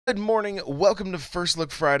Good morning, welcome to First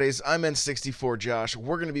Look Fridays. I'm N64 Josh.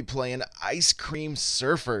 We're going to be playing Ice Cream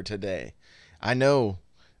Surfer today. I know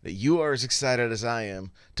that you are as excited as I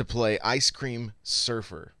am to play Ice Cream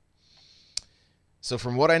Surfer. So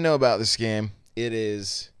from what I know about this game, it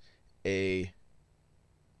is a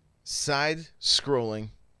side-scrolling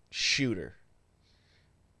shooter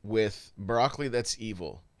with broccoli that's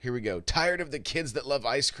evil. Here we go. Tired of the kids that love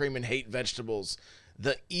ice cream and hate vegetables?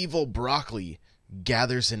 The evil broccoli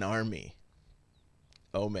gathers an army.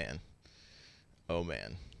 Oh man. Oh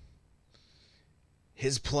man.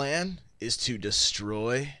 His plan is to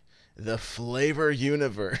destroy the flavor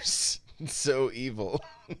universe. So evil.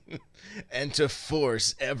 And to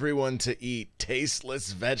force everyone to eat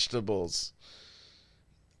tasteless vegetables.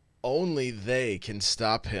 Only they can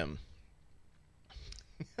stop him.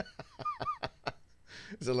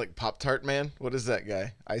 Is it like Pop-Tart Man? What is that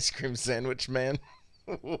guy? Ice Cream Sandwich Man?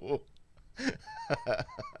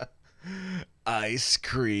 Ice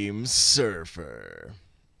Cream Surfer.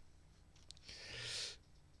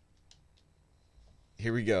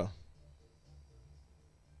 Here we go.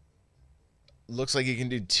 Looks like you can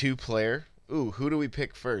do 2-player. Ooh, who do we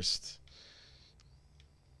pick first?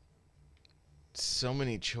 So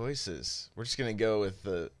many choices. We're just gonna go with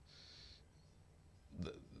the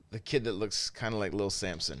kid that looks kind of like Lil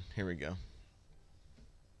Samson. Here we go.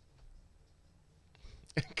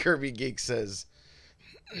 Kirby Geek says,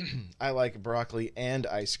 I like broccoli and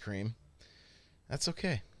ice cream. That's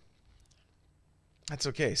okay. That's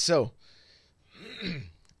okay. So,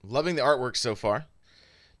 loving the artwork so far.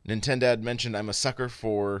 Nintendad mentioned I'm a sucker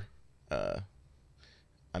for,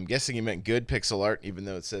 I'm guessing he meant good pixel art, even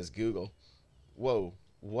though it says Google. Whoa.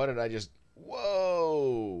 What did I just...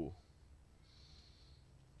 Whoa.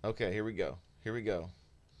 Okay, here we go. Here we go.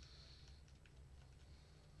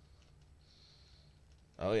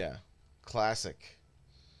 Oh, yeah. Classic.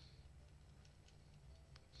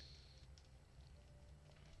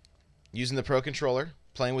 Using the Pro Controller,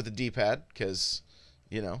 playing with the D-pad, because,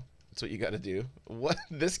 you know, that's what you got to do. What?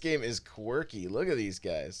 This game is quirky. Look at these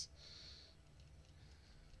guys.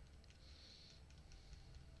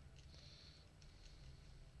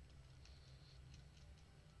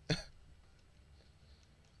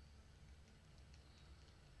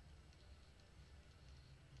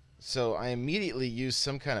 So I immediately use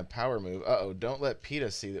some kind of power move. Uh-oh, don't let PETA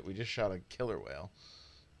see that we just shot a killer whale.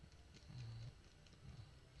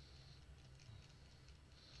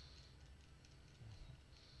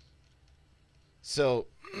 So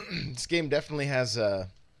this game definitely has an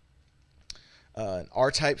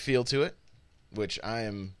R-type feel to it, which I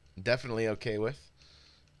am definitely okay with.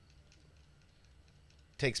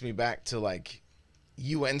 Takes me back to like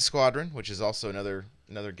UN Squadron, which is also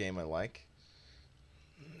another game I like.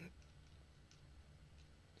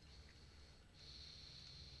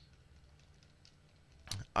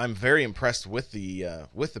 I'm very impressed with the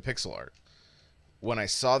pixel art. When I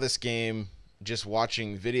saw this game, just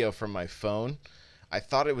watching video from my phone, I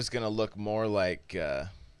thought it was gonna look more like I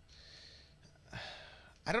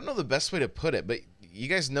don't know the best way to put it, but you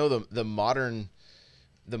guys know the modern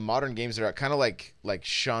games that are kind of like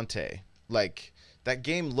Shantae. Like that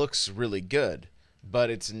game looks really good, but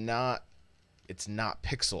it's not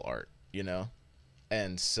pixel art, you know?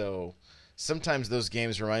 And so sometimes those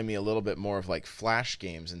games remind me a little bit more of like Flash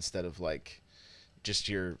games instead of like just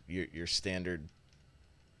your standard,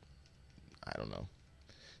 I don't know,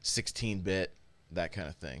 16-bit, that kind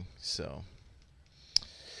of thing. So,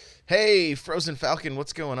 hey, Frozen Falcon,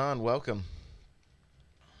 what's going on? Welcome.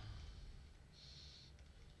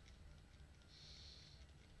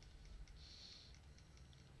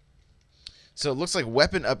 So it looks like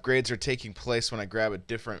weapon upgrades are taking place when I grab a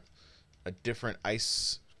different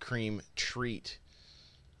ice cream treat.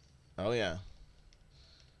 Oh yeah.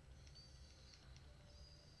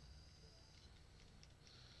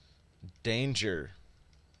 Danger.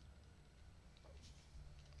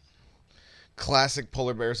 Classic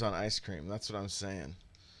polar bears on ice cream. That's what I'm saying.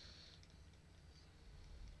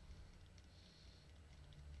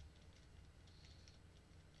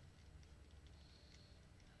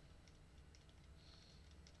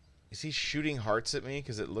 Is he shooting hearts at me?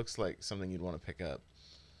 Because it looks like something you'd want to pick up.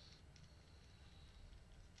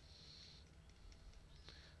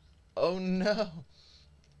 Oh no!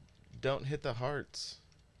 Don't hit the hearts.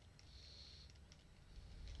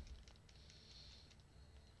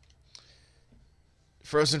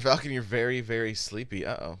 Frozen Falcon, you're very, very sleepy.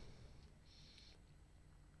 Uh-oh.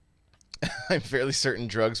 I'm fairly certain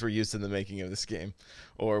drugs were used in the making of this game,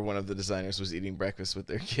 or one of the designers was eating breakfast with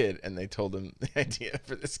their kid, and they told him the idea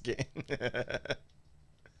for this game.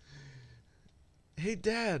 Hey,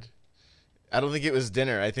 Dad. I don't think it was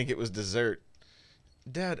dinner. I think it was dessert.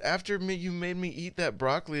 Dad, after you made me eat that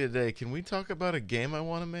broccoli today, can we talk about a game I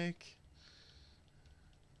want to make?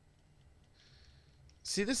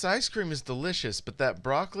 See, this ice cream is delicious, but that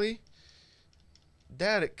broccoli,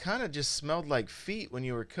 Dad, it kind of just smelled like feet when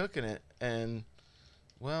you were cooking it, and,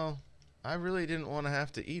 well, I really didn't want to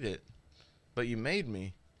have to eat it, but you made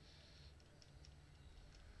me.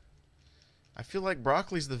 I feel like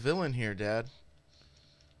broccoli's the villain here, Dad.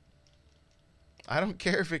 I don't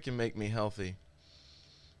care if it can make me healthy.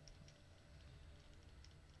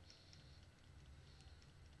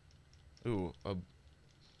 Ooh, oh,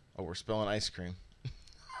 we're spilling ice cream.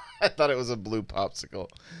 I thought it was a blue popsicle.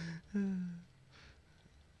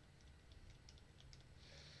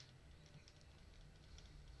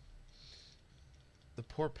 The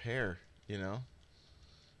poor pear, you know.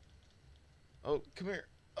 Oh, come here.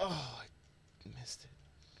 Oh, I missed it.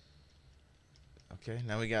 Okay,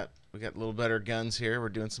 now we got a little better guns here. We're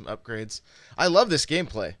doing some upgrades. I love this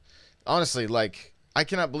gameplay. Honestly, like, I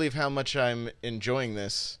cannot believe how much I'm enjoying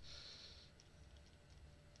this.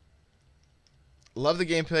 Love the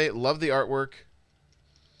gameplay, love the artwork.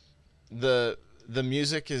 The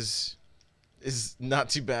music is not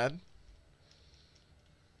too bad.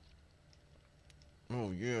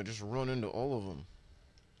 Oh yeah, just run into all of them.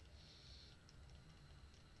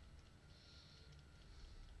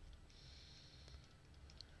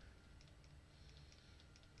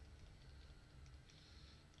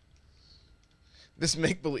 This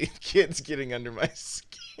make-believe kid's getting under my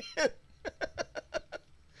skin.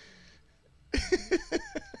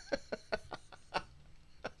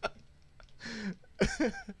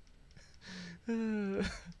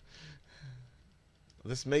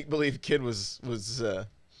 This make-believe kid was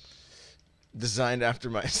designed after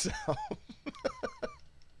myself.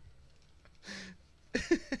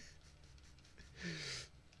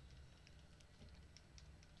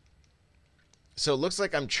 So it looks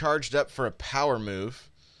like I'm charged up for a power move.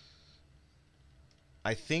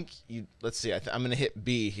 I think you... Let's see. I'm going to hit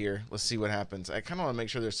B here. Let's see what happens. I kind of want to make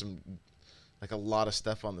sure there's some... Like, a lot of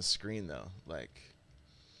stuff on the screen, though. Like...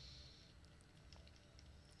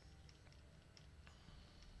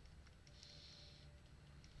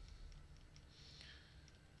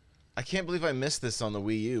 I can't believe I missed this on the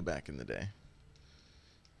Wii U back in the day.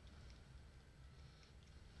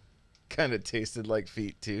 Kind of tasted like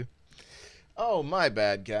feet, too. Oh, my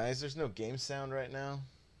bad, guys. There's no game sound right now.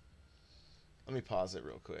 Let me pause it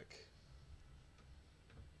real quick.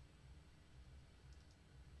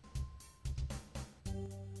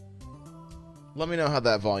 Let me know how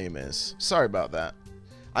that volume is. Sorry about that.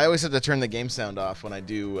 I always have to turn the game sound off when I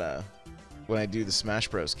do the Smash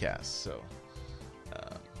Bros. Cast, so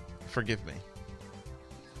forgive me.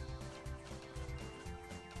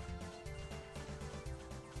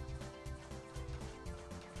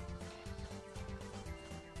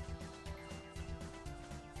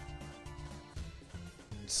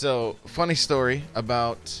 So, funny story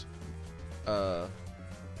about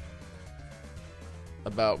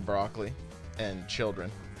broccoli and children.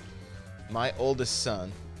 My oldest son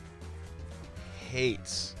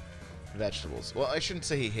hates vegetables. Well, I shouldn't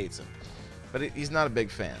say he hates them, but he's not a big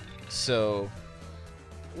fan. So,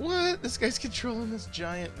 what? This guy's controlling this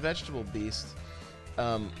giant vegetable beast.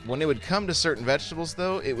 When it would come to certain vegetables,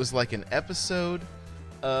 though, it was like an episode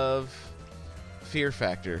of Fear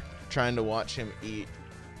Factor, trying to watch him eat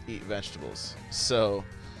vegetables. So,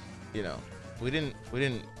 you know, it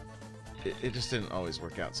just didn't always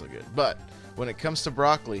work out so good. But when it comes to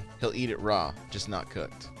broccoli, he'll eat it raw, just not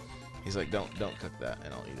cooked. He's like, don't cook that,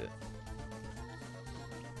 and I'll eat it.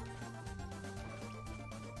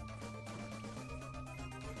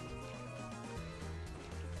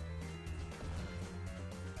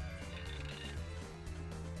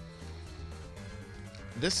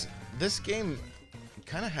 This game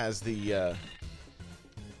kind of has the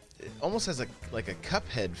it almost has like a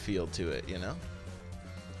Cuphead feel to it, you know?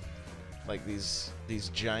 Like these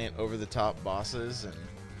giant over-the-top bosses and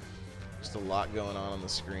just a lot going on the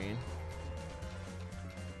screen.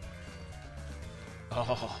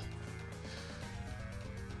 Oh.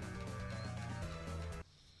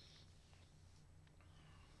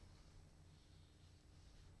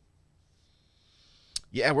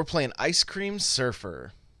 Yeah, we're playing Ice Cream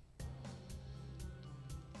Surfer.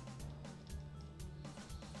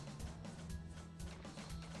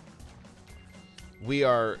 We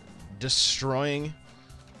are destroying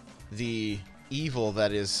the evil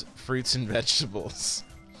that is fruits and vegetables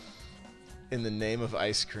in the name of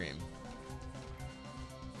ice cream.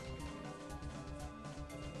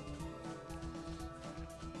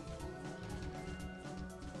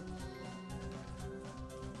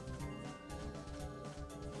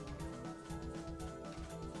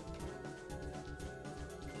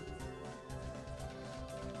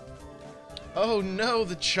 Oh no,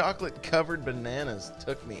 the chocolate covered bananas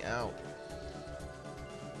took me out.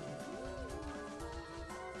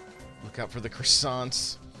 Look out for the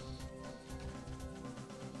croissants.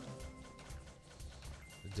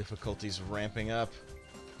 The difficulty's ramping up.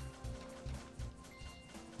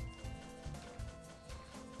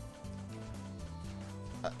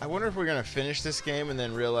 I wonder if we're gonna finish this game and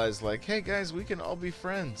then realize, like, hey guys, we can all be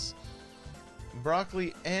friends.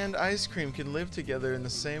 Broccoli and ice cream can live together in the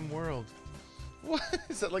same world. What?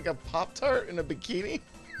 Is that like a Pop-Tart in a bikini?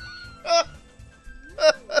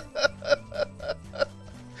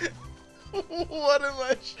 What am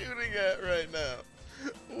I shooting at right now?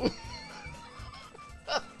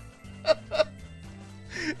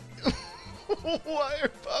 Why are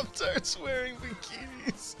Pop-Tarts wearing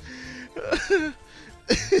bikinis?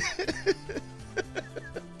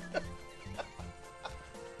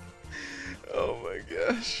 Oh my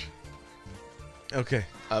gosh. Okay,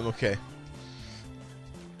 I'm okay.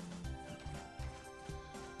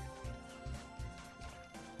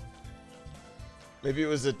 Maybe it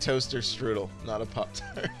was a toaster strudel, not a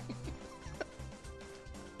Pop-Tart.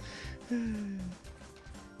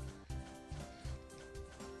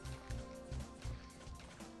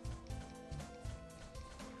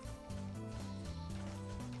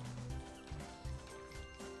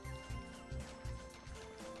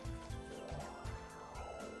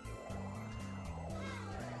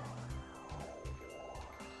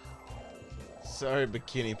 Sorry,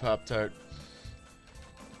 Bikini Pop-Tart.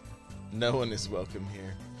 No one is welcome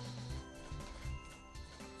here.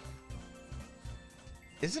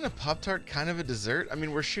 Isn't a Pop-Tart kind of a dessert? I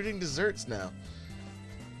mean, we're shooting desserts now.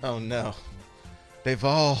 Oh no. They've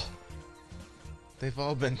all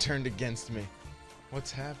been turned against me.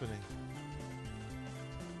 What's happening?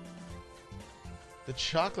 The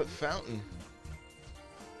chocolate fountain.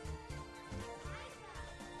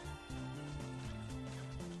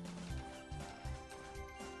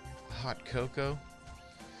 Hot cocoa.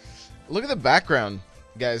 Look at the background,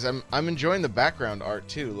 guys. I'm enjoying the background art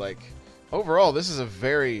too. Like, overall, this is a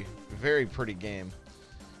very, very pretty game.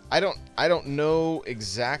 I don't know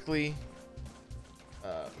exactly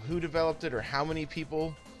who developed it or how many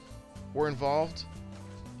people were involved,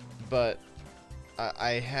 but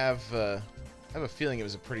I have a feeling it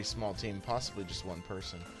was a pretty small team, possibly just one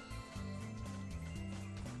person.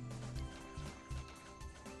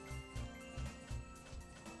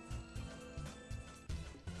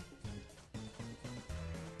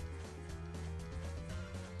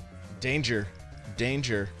 Danger.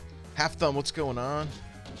 Danger. Half Thumb, what's going on?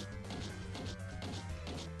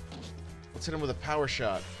 Let's hit him with a power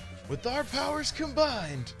shot. With our powers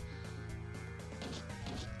combined!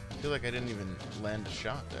 I feel like I didn't even land a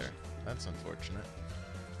shot there. That's unfortunate.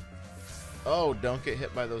 Oh, don't get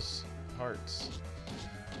hit by those hearts.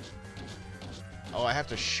 Oh, I have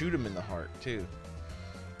to shoot him in the heart, too.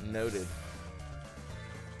 Noted.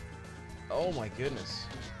 Oh my goodness.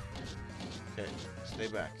 Okay, stay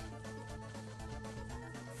back.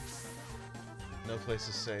 No place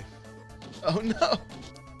is safe. Oh no!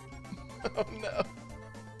 Oh no!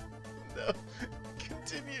 No!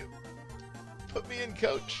 Continue! Put me in,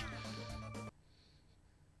 coach!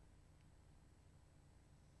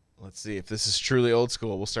 Let's see if this is truly old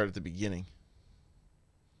school. We'll start at the beginning.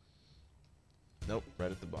 Nope,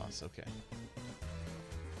 right at the boss. Okay.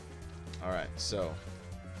 Alright, so.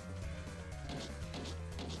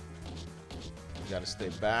 You gotta stay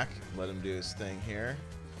back. Let him do his thing here.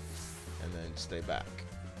 And then stay back.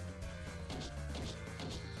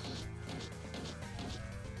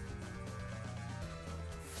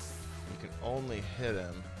 You can only hit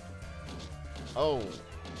him. Oh!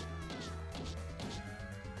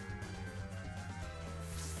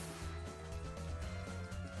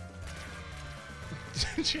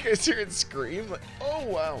 Did you guys hear it scream? Like, oh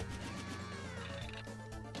wow!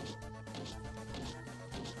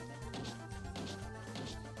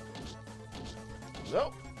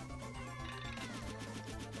 Nope.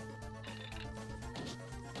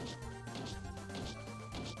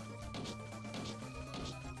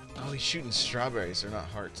 Oh, he's shooting strawberries. They're not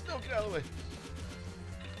hearts. No, get out of the way.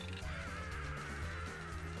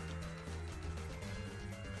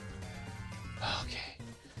 Okay.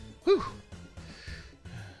 Whew.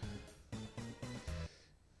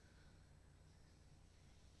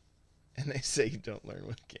 And they say you don't learn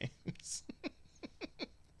with games.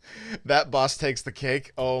 That boss takes the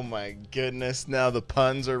cake. Oh my goodness. Now the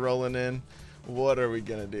puns are rolling in. What are we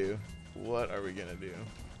gonna do? What are we gonna do?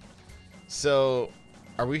 So,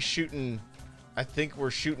 are we shooting... I think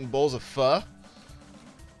we're shooting bowls of pho?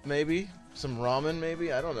 Maybe? Some ramen,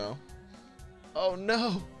 maybe? I don't know. Oh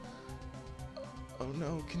no! Oh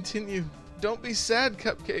no, continue. Don't be sad,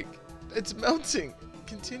 Cupcake. It's melting.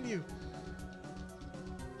 Continue.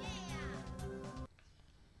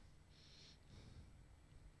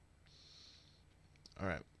 All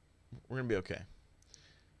right. We're going to be okay.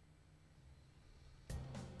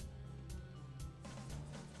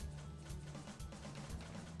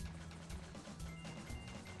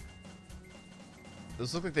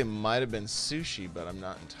 Those look like they might have been sushi, but I'm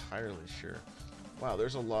not entirely sure. Wow,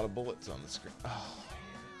 there's a lot of bullets on the screen. Oh,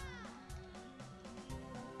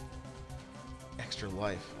 extra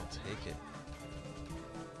life. I'll take it.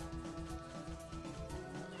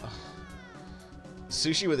 Oh.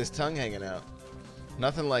 Sushi with his tongue hanging out.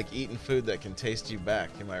 Nothing like eating food that can taste you back.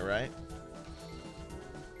 Am I right?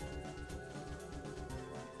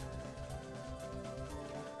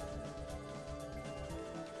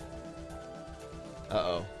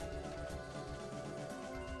 Uh-oh.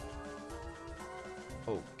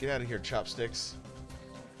 Oh, get out of here, chopsticks.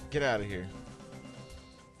 Get out of here.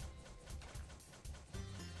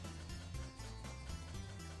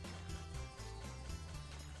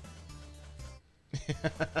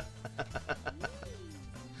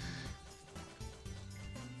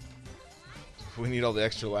 We need all the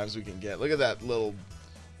extra lives we can get. Look at that little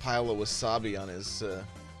pile of wasabi on his,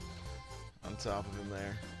 on top of him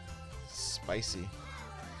there. Spicy.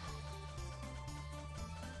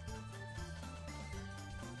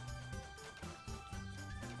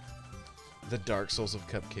 The Dark Souls of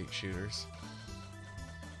cupcake shooters.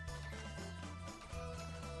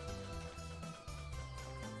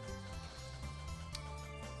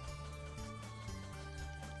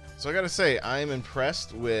 So I gotta say, I am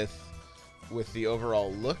impressed with the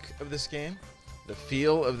overall look of this game, the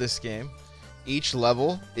feel of this game. Each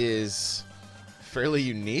level is fairly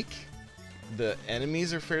unique. The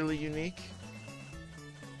enemies are fairly unique.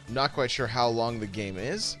 Not quite sure how long the game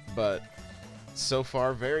is, but so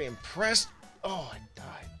far very impressed. Oh, I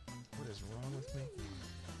died. What is wrong with me?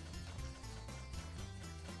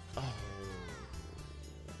 Oh,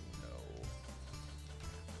 no.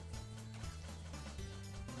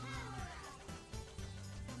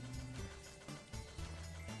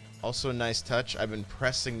 Also a nice touch. I've been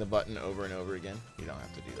pressing the button over and over again. You don't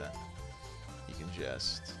have to do that. You can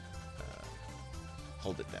just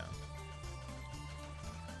hold it down.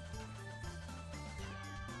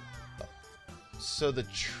 So the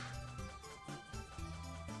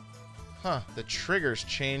the triggers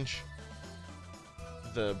change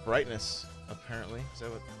the brightness, apparently. Is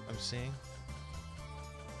that what I'm seeing?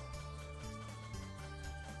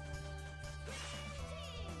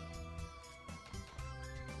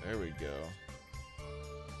 There we go.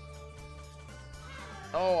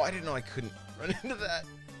 Oh, I didn't know I couldn't run into that.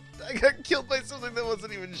 I got killed by something that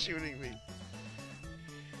wasn't even shooting me.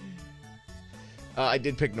 I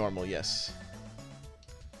did pick normal, yes.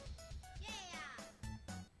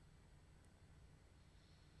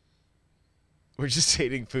 We're just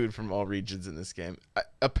hating food from all regions in this game.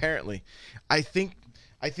 Apparently. I think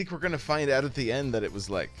we're going to find out at the end that it was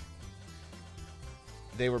like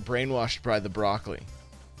they were brainwashed by the broccoli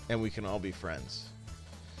and we can all be friends.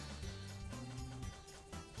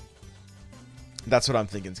 That's what I'm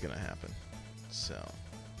thinking is going to happen. So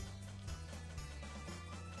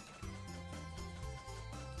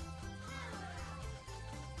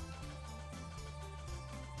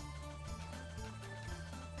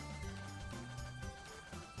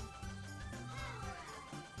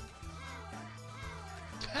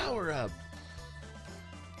power up.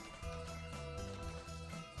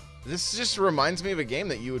 This just reminds me of a game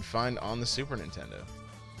that you would find on the Super Nintendo.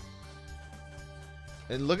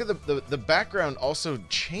 And look at the background also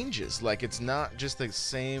changes. Like it's not just the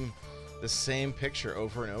same picture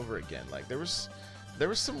over and over again. Like there was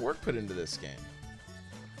some work put into this game.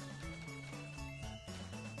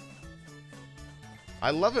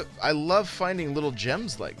 I love it. I love finding little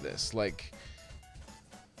gems like this. Like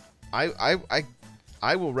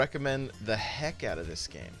I will recommend the heck out of this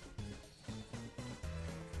game.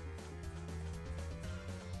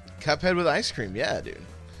 Cuphead with ice cream, yeah, dude.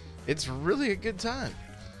 It's really a good time.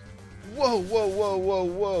 Whoa, whoa, whoa, whoa,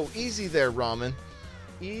 whoa. Easy there, Ramen.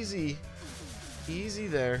 Easy. Easy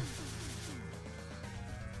there.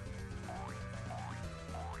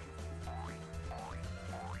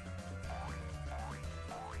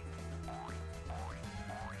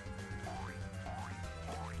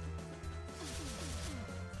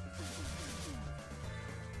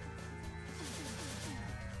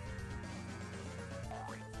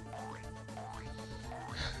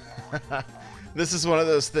 This is one of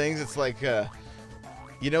those things. It's like,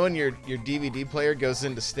 you know, when your DVD player goes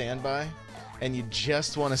into standby, and you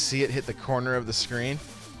just want to see it hit the corner of the screen.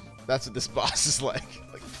 That's what this boss is like.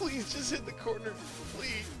 Like, Please just hit the corner.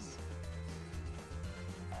 Please.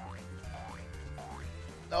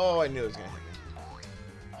 Oh, I knew it was gonna hit me.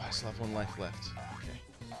 Oh, I still have 1 life left. Okay.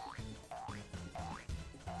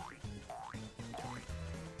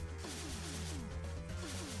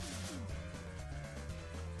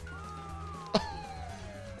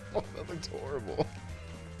 Oh, that looked horrible.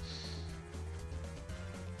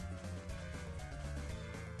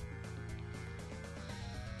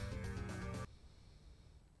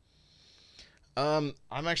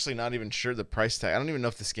 I'm actually not even sure the price tag. I don't even know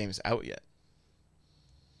if this game's out yet.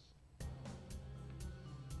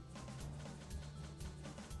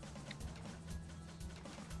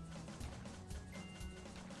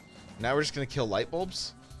 Now we're just gonna kill light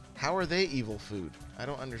bulbs? How are they evil food? I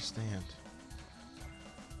don't understand.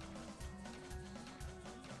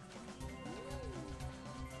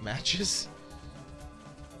 Matches?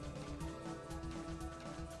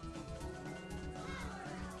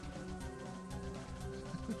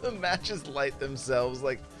 The matches light themselves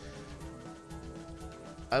like...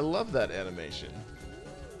 I love that animation.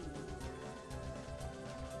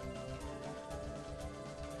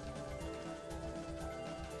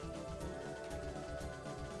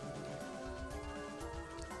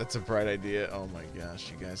 That's a bright idea. Oh my gosh,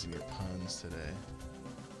 you guys and your puns today.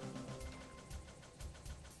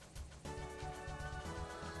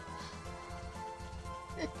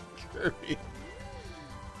 Kirby.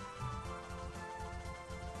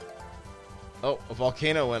 Oh, a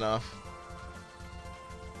volcano went off.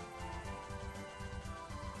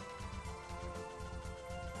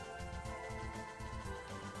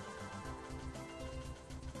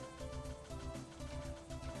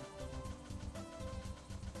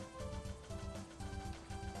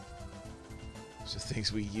 So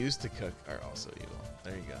things we use to cook are also evil.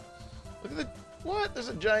 There you go. Look at the... What? There's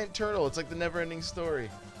a giant turtle. It's like the never-ending story.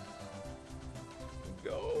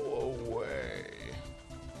 Go away.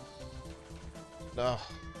 Oh.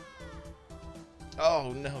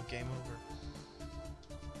 Oh, no. Game over.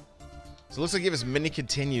 So it looks like you have as many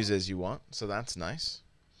continues as you want. So that's nice.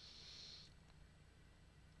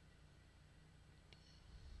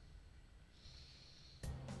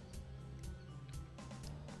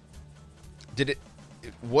 Did it...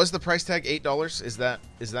 Was the price tag $8?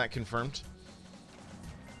 Is that confirmed?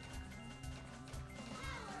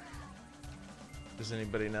 Does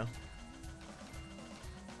anybody know?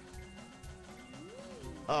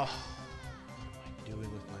 Oh, what am I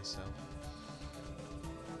doing with myself?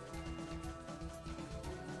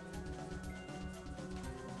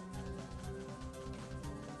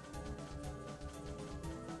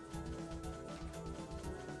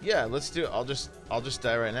 Yeah, let's do it. I'll just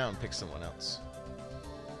die right now and pick someone else.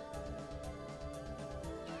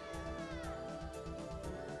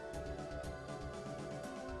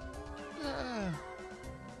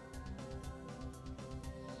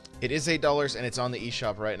 It is $8 and it's on the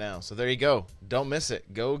eShop right now. So there you go. Don't miss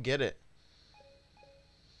it. Go get it.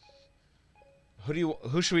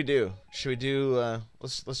 Who should we do? Should we do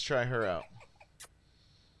let's try her out.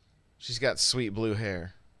 She's got sweet blue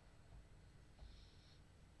hair.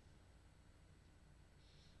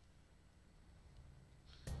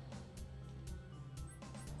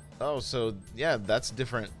 Oh, so yeah, that's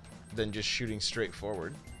different than just shooting straight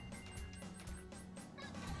forward.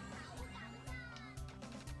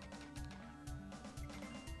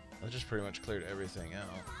 I just pretty much cleared everything out.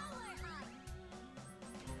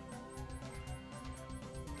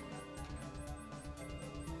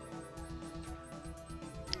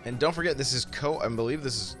 And don't forget, this is I believe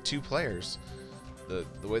this is 2 players. The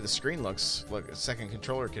way the screen looks, look, a second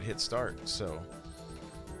controller could hit start. So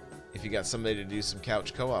if you got somebody to do some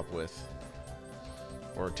couch co-op with,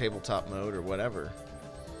 or tabletop mode, or whatever.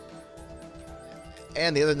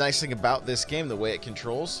 And the other nice thing about this game, the way it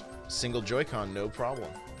controls, single Joy-Con, no problem.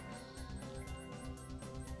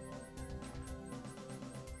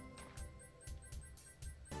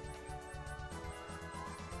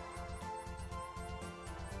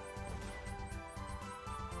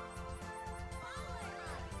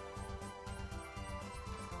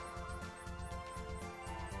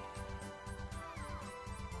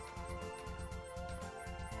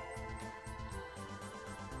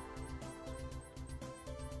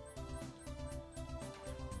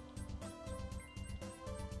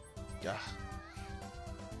 Yeah.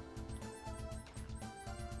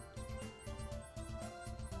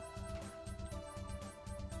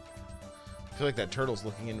 I feel like that turtle's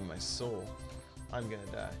looking into my soul. I'm gonna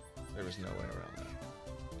die. There was no way around that.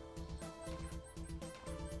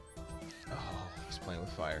 Oh, he's playing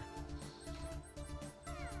with fire.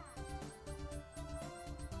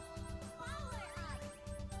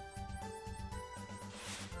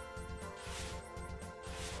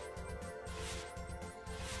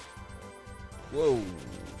 Whoa.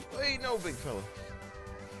 Hey, no, big fella.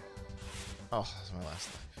 Oh, that's my last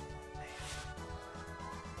life.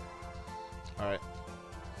 Alright.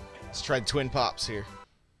 Let's try twin pops here.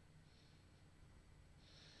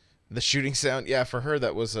 The shooting sound, yeah, for her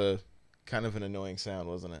that was a kind of an annoying sound,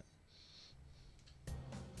 wasn't it?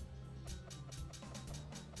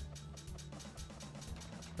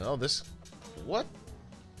 Oh, this... What?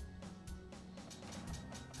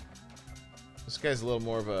 This guy's a little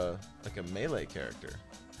more of a... like a melee character.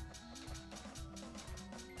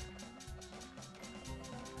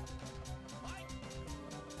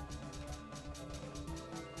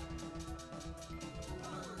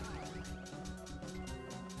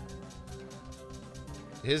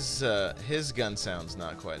 His gun sound's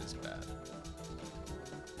not quite as bad.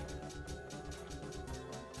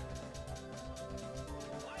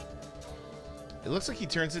 It looks like he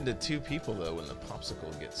turns into two people though when the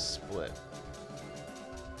popsicle gets split.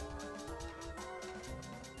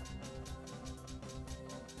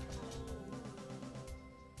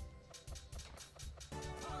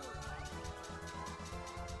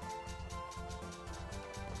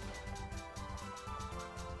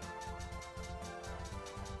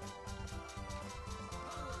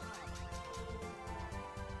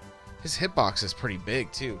 His hitbox is pretty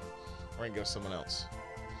big, too. We're gonna go someone else.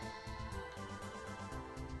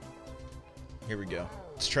 Here we go.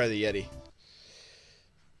 Let's try the Yeti.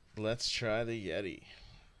 Let's try the Yeti.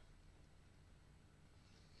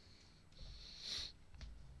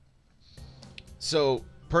 So,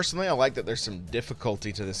 personally, I like that there's some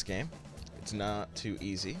difficulty to this game. It's not too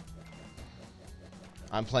easy.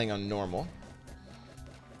 I'm playing on normal.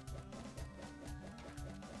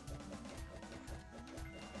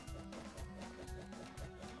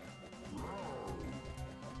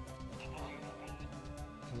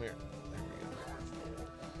 Come here. There we go.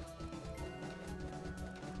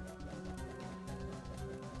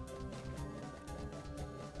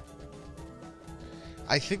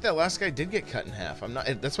 I think that last guy did get cut in half. I'm not.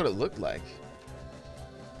 That's what it looked like.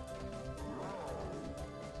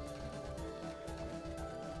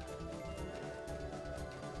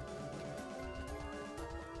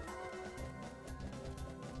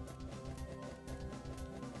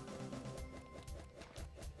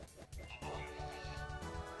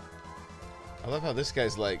 I love how this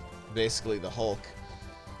guy's like basically the Hulk.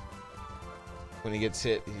 When he gets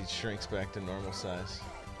hit, he shrinks back to normal size.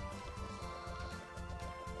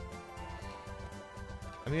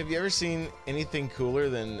 I mean, have you ever seen anything cooler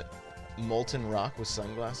than molten rock with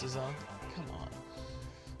sunglasses on? Come on.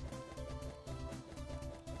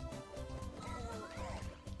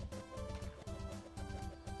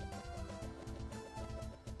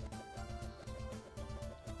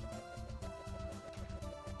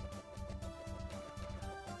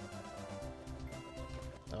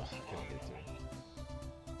 Oh, I couldn't get through.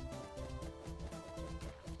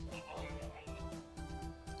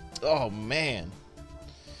 Oh man.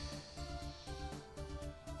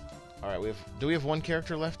 All right, do we have one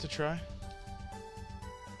character left to try?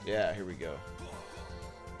 Yeah, here we go.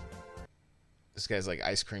 This guy's like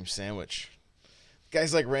ice cream sandwich.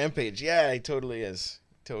 Guy's like Rampage. Yeah, he totally is.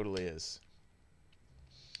 Totally is.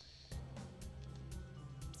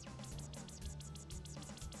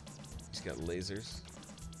 He's got lasers.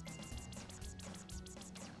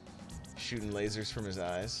 Shooting lasers from his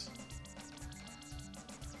eyes.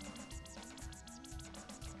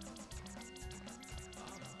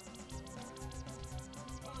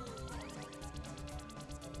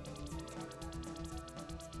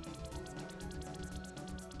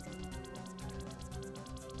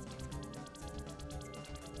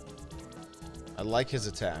 I like his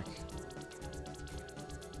attack.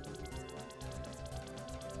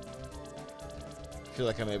 I feel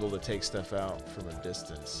like I'm able to take stuff out from a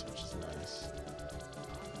distance, which is nice.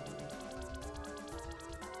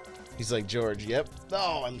 He's like George. Yep.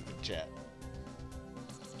 Oh, I looked at the chat.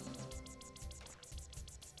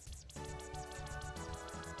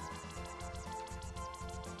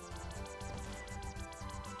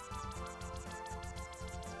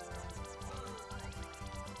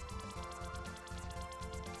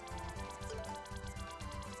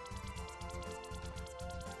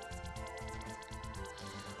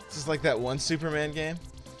 This is like that one Superman game,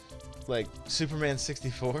 like Superman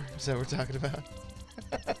 64. Is that what we're talking about?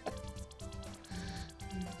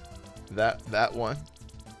 that one.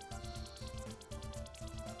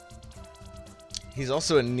 He's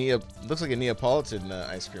also a looks like a Neapolitan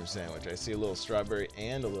ice cream sandwich. I see a little strawberry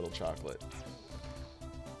and a little chocolate.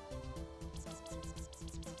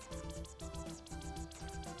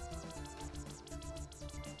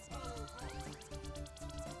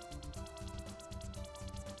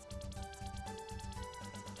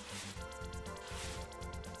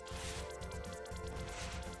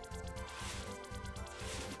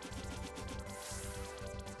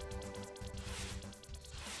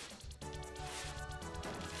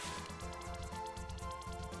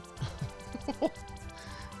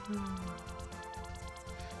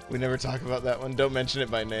 We never talk about that one. Don't mention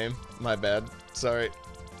it by name. My bad. Sorry.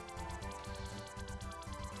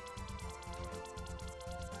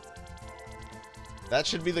 That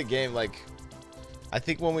should be the game, like, I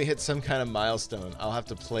think when we hit some kind of milestone, I'll have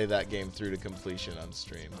to play that game through to completion on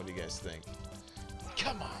stream. What do you guys think?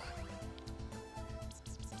 Come on!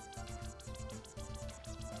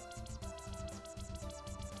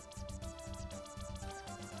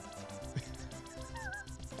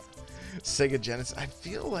 Sega Genesis. I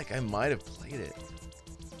feel like I might have played it.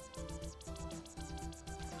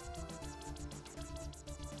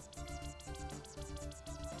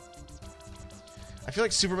 I feel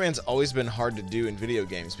like Superman's always been hard to do in video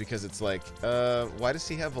games because it's like, why does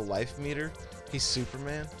he have a life meter? He's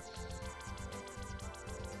Superman.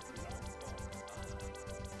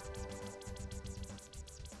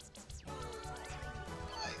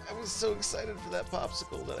 I was so excited for that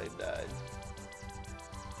popsicle that I died.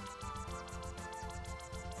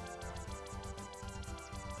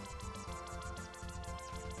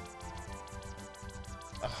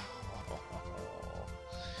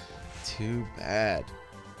 Too bad.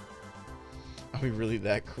 Are we really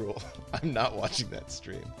that cruel? I'm not watching that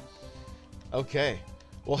stream. Okay.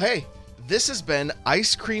 Well, hey, this has been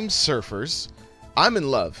Ice Cream Surfers. I'm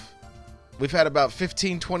in love. We've had about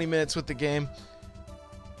 15-20 minutes with the game.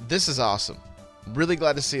 This is awesome. Really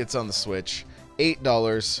glad to see it's on the Switch.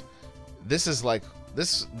 $8. This is like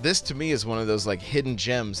this to me is one of those like hidden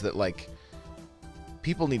gems that like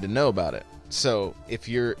people need to know about it. So, if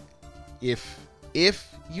you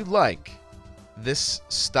like this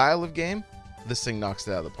style of game, this thing knocks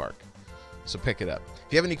it out of the park. So pick it up.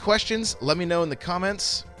 If you have any questions, let me know in the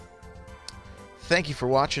comments. Thank you for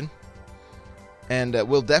watching. And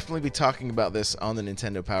we'll definitely be talking about this on the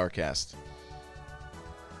Nintendo Powercast.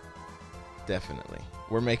 Definitely.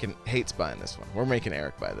 We're making Hate's buying this one. We're making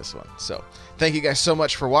Eric buy this one. So thank you guys so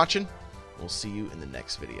much for watching. We'll see you in the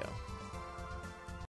next video.